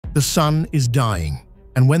The sun is dying,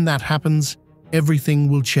 and when that happens, everything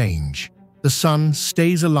will change. The sun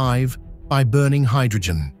stays alive by burning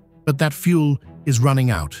hydrogen, but that fuel is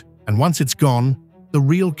running out, and once it's gone, the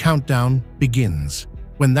real countdown begins.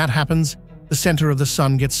 When that happens, the center of the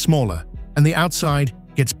sun gets smaller, and the outside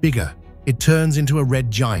gets bigger. It turns into a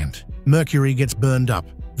red giant. Mercury gets burned up,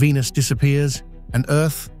 Venus disappears, and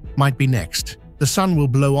Earth might be next. The sun will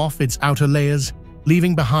blow off its outer layers,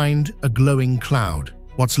 leaving behind a glowing cloud.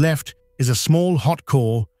 What's left is a small hot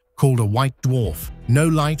core called a white dwarf. No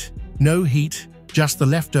light, no heat, just the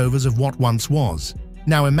leftovers of what once was.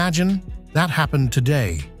 Now imagine that happened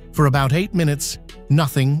today. For about 8 minutes,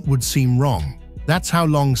 nothing would seem wrong. That's how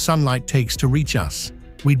long sunlight takes to reach us.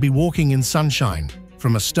 We'd be walking in sunshine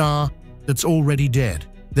from a star that's already dead.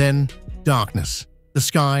 Then, darkness. The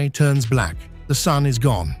sky turns black. The sun is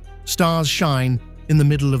gone. Stars shine in the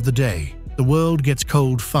middle of the day. The world gets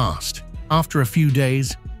cold fast. After a few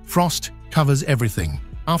days, frost covers everything.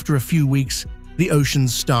 After a few weeks, the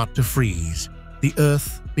oceans start to freeze. The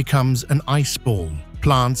earth becomes an ice ball.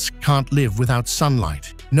 Plants can't live without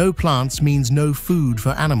sunlight. No plants means no food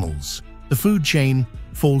for animals. The food chain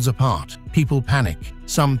falls apart. People panic.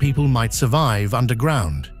 Some people might survive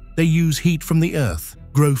underground. They use heat from the earth,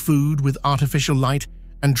 grow food with artificial light,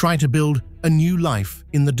 and try to build a new life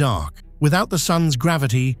in the dark. Without the sun's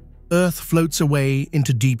gravity, Earth floats away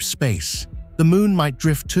into deep space. The moon might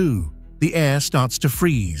drift too. The air starts to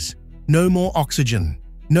freeze. No more oxygen.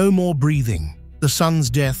 No more breathing. The sun's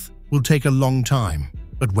death will take a long time.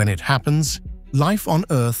 But when it happens, life on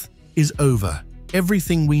Earth is over.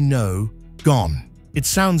 Everything we know, gone. It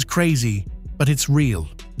sounds crazy, but it's real.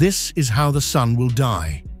 This is how the sun will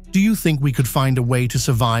die. Do you think we could find a way to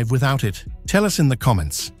survive without it? Tell us in the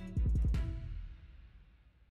comments.